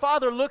God the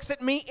Father looks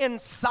at me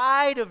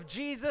inside of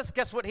Jesus,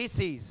 guess what he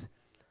sees?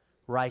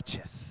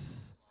 Righteous.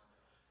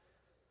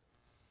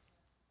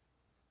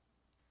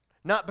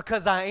 Not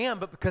because I am,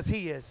 but because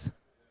he is.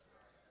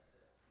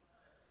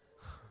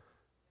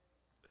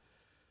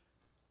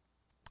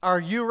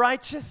 Are you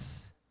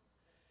righteous?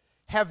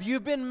 Have you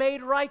been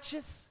made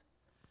righteous?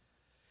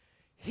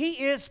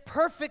 He is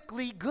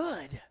perfectly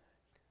good.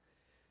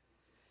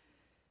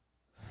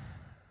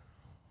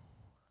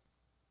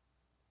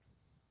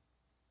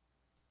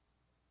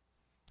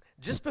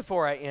 Just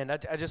before I end,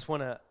 I just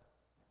want to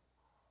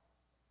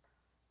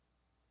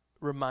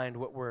remind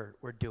what we're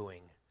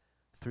doing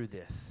through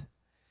this.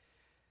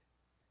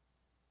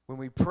 When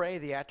we pray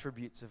the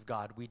attributes of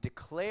God, we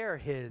declare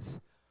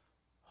his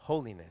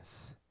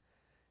holiness,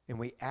 and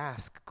we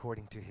ask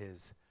according to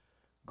his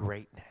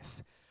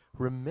greatness.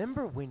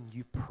 Remember when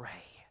you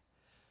pray,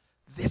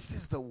 this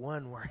is the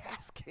one we're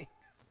asking.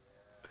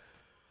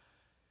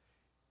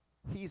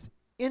 He's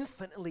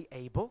infinitely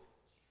able,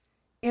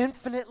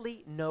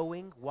 infinitely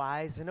knowing,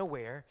 wise, and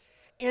aware,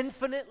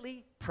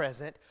 infinitely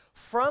present,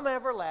 from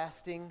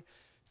everlasting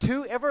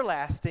to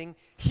everlasting.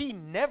 He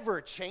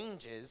never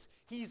changes.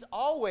 He's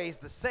always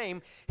the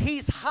same.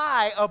 He's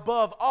high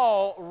above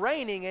all,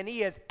 reigning, and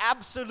he is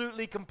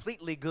absolutely,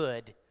 completely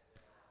good.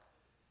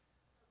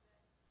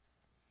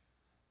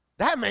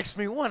 That makes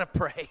me want to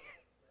pray.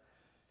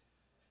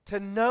 To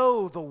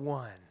know the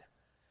one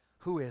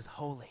who is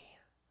holy.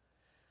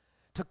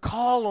 To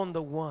call on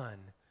the one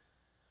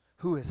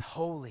who is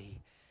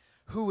holy,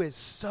 who is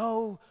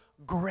so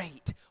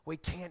great we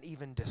can't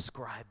even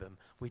describe him.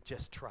 We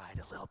just tried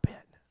a little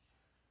bit.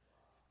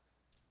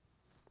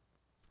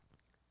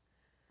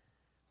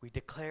 We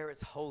declare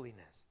his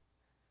holiness.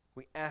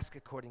 We ask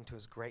according to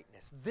his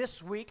greatness.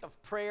 This week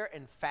of prayer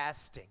and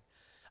fasting,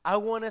 I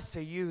want us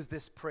to use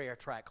this prayer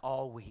track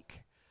all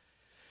week.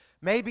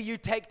 Maybe you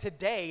take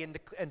today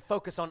and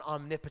focus on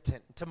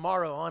omnipotent,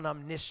 tomorrow on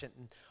omniscient,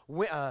 and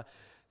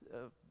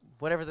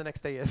whatever the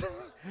next day is.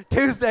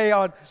 Tuesday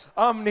on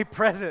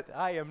omnipresent.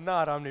 I am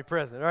not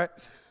omnipresent, right?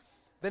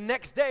 The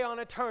next day on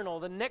eternal.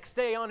 The next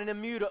day on an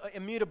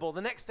immutable.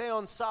 The next day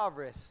on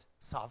sovereign.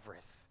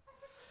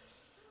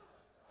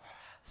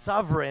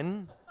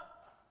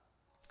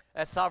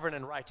 That's sovereign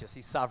and righteous.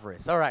 He's sovereign.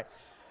 All right.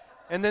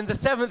 And then the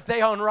seventh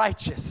day on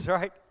righteous,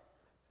 right?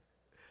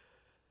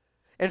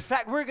 In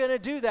fact, we're going to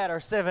do that our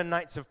 7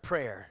 nights of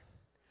prayer.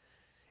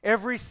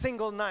 Every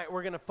single night,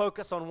 we're going to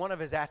focus on one of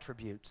his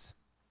attributes.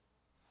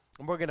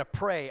 And we're going to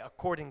pray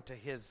according to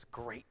his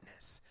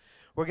greatness.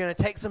 We're going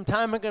to take some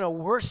time. We're going to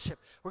worship.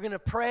 We're going to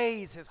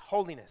praise his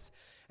holiness.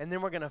 And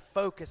then we're going to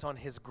focus on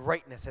his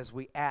greatness as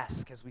we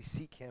ask, as we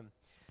seek him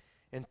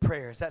in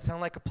prayer. Does that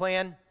sound like a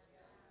plan?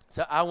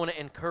 So I want to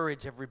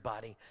encourage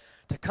everybody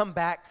to come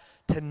back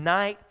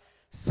tonight,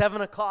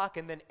 7 o'clock,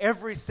 and then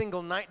every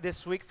single night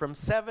this week from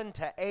 7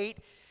 to 8.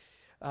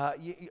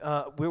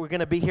 We're going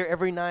to be here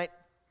every night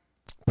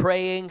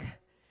praying.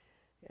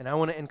 And I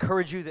want to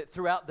encourage you that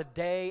throughout the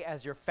day,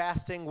 as you're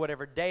fasting,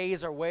 whatever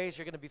days or ways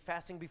you're going to be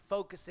fasting, be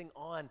focusing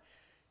on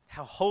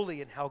how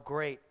holy and how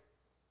great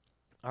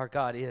our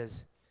God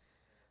is.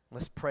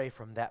 Let's pray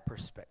from that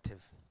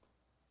perspective.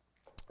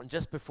 And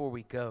just before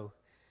we go,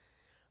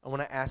 I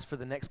want to ask for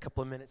the next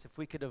couple of minutes if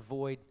we could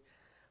avoid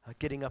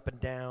getting up and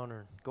down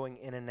or going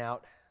in and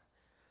out,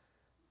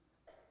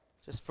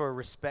 just for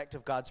respect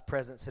of God's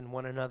presence in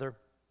one another.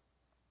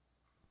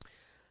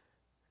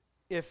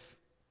 If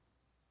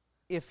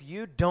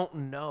you don't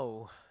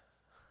know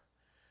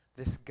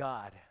this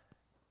God,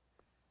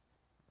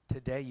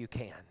 today you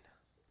can.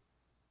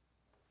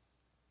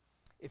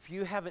 If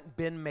you haven't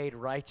been made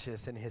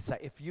righteous in his sight,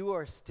 if you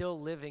are still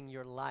living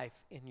your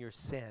life in your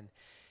sin,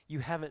 you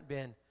haven't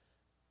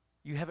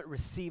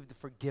received the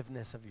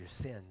forgiveness of your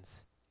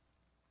sins.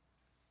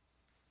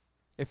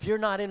 If you're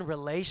not in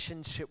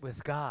relationship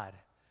with God,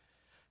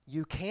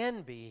 you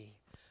can be,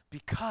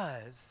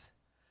 because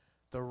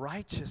the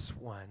righteous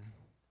one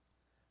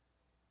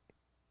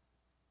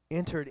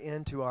entered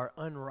into our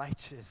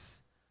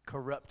unrighteous,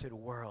 corrupted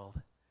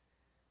world,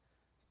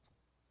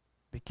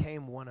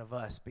 became one of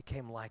us,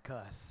 became like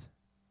us.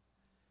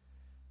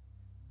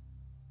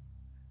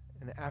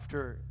 And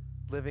after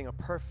living a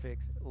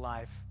perfect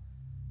life,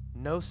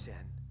 no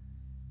sin,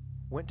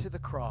 went to the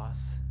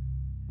cross,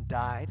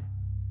 died.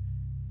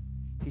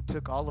 He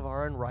took all of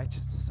our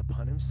unrighteousness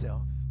upon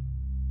himself.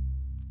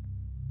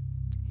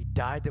 He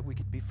died that we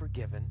could be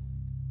forgiven.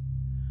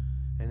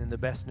 And then the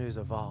best news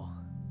of all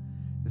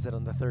is that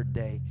on the third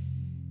day,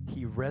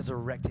 he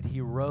resurrected.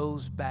 He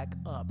rose back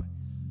up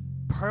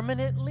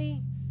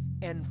permanently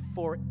and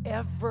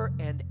forever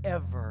and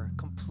ever,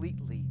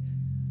 completely.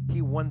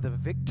 He won the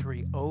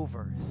victory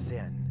over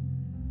sin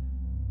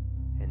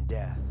and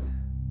death.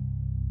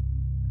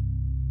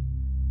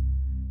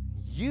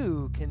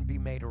 You can be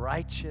made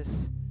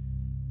righteous,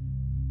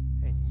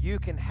 and you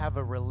can have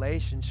a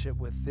relationship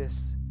with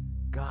this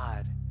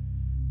God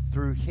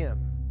through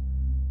him,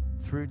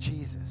 through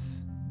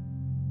Jesus.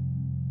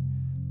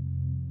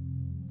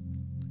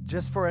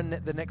 Just for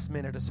the next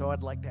minute or so,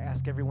 I'd like to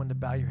ask everyone to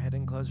bow your head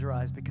and close your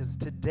eyes, because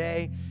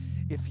today,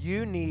 if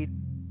you need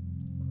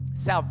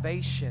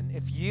salvation,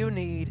 if you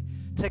need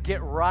to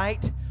get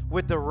right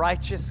with the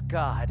righteous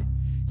God,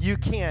 you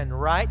can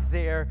right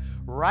there,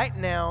 right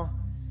now,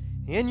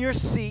 in your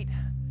seat.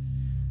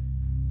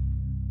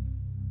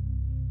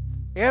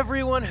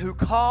 Everyone who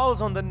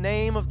calls on the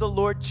name of the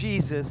Lord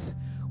Jesus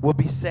will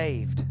be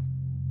saved.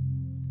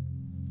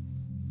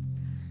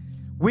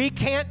 We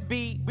can't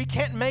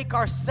make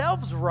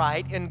ourselves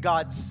right in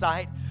God's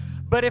sight,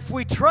 but if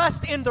we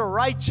trust in the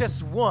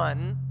righteous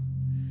one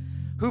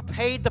who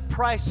paid the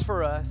price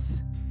for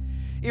us,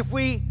 if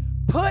we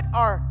put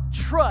our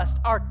trust,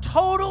 our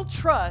total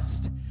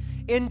trust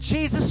in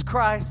Jesus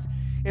Christ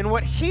and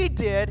what He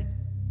did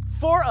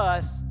for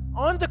us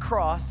on the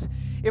cross,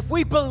 if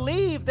we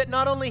believe that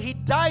not only He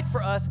died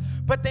for us,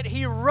 but that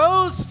He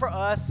rose for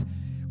us,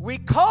 we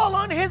call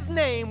on His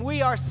name,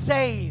 we are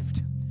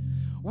saved.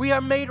 We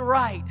are made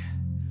right.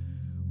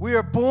 We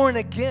are born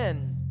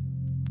again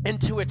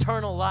into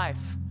eternal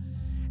life.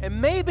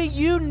 And maybe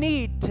you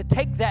need to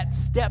take that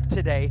step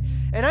today.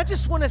 And I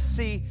just want to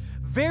see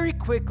very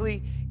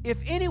quickly,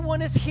 if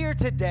anyone is here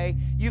today,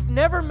 you've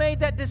never made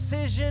that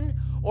decision,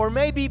 or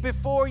maybe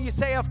before you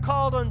say, I've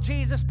called on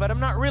Jesus, but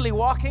I'm not really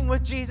walking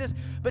with Jesus.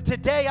 But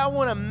today I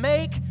want to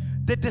make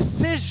the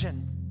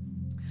decision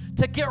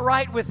to get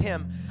right with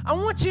Him. I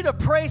want you to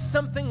pray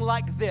something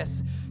like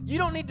this. You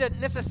don't need to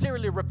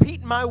necessarily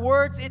repeat my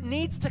words. It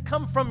needs to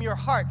come from your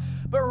heart.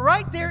 But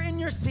right there in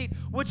your seat,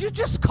 would you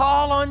just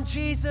call on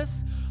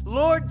Jesus?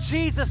 Lord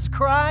Jesus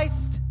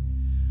Christ,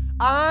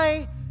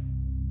 I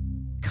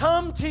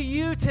come to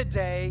you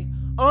today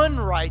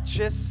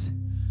unrighteous,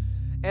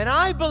 and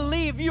I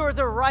believe you are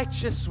the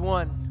righteous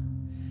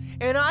one.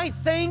 And I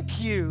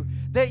thank you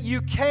that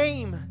you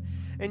came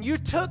and you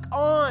took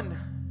on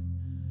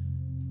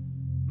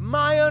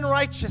my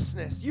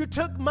unrighteousness. You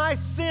took my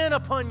sin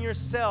upon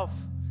yourself.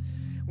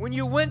 When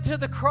you went to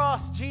the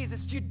cross,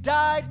 Jesus, you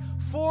died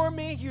for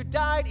me. You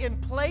died in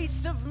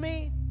place of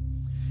me.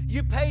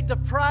 You paid the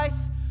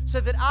price so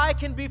that I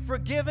can be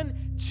forgiven.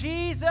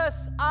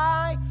 Jesus,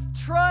 I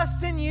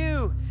trust in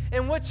you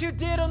and what you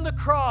did on the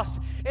cross.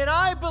 And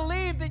I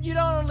believe that you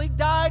not only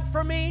died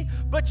for me,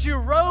 but you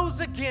rose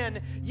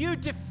again. You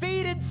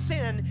defeated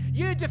sin.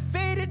 You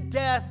defeated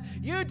death.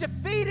 You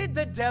defeated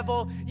the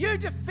devil. You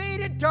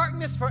defeated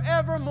darkness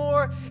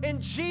forevermore.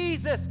 And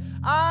Jesus,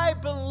 I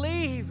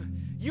believe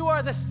you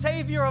are the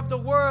Savior of the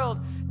world.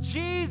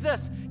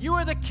 Jesus, you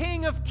are the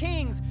King of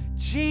kings.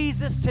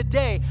 Jesus,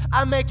 today,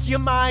 I make you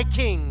my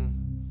King.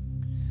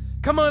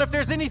 Come on, if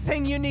there's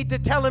anything you need to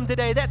tell Him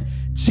today, that's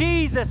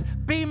Jesus,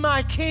 be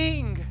my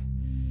King.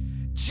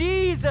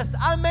 Jesus,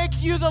 I make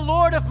you the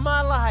Lord of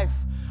my life.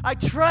 I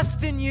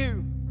trust in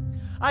you.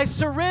 I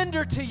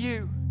surrender to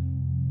you.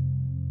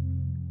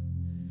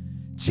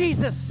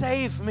 Jesus,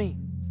 save me.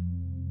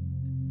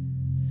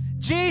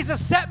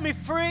 Jesus, set me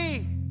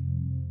free.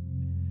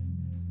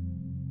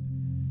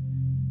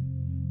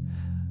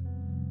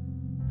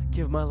 I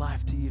give my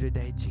life to you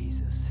today,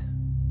 Jesus.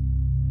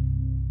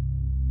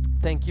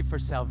 Thank you for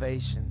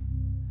salvation.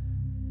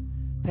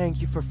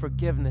 Thank you for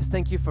forgiveness.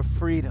 Thank you for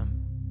freedom.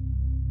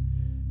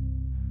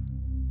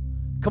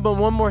 Come on,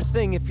 one more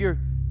thing. If you're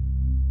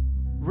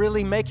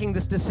really making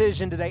this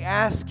decision today,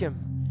 ask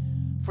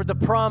Him for the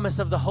promise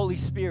of the Holy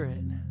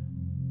Spirit.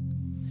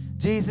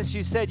 Jesus,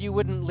 you said you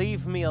wouldn't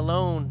leave me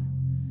alone.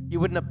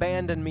 You wouldn't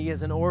abandon me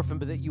as an orphan,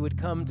 but that you would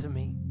come to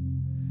me.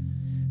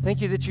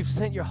 Thank you that you've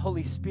sent your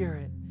Holy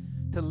Spirit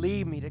to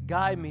lead me, to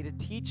guide me, to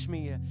teach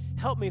me, to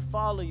help me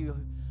follow you.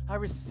 I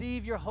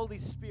receive your Holy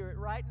Spirit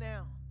right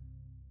now.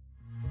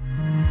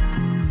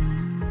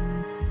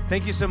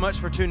 Thank you so much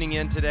for tuning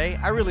in today.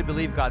 I really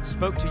believe God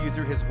spoke to you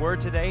through His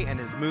Word today and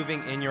is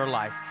moving in your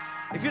life.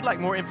 If you'd like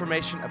more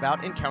information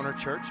about Encounter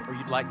Church, or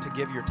you'd like to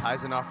give your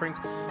tithes and offerings,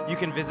 you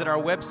can visit our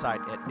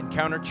website at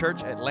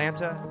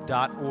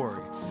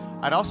encounterchurchatlanta.org.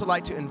 I'd also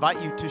like to invite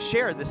you to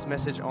share this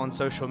message on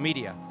social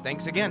media.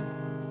 Thanks again.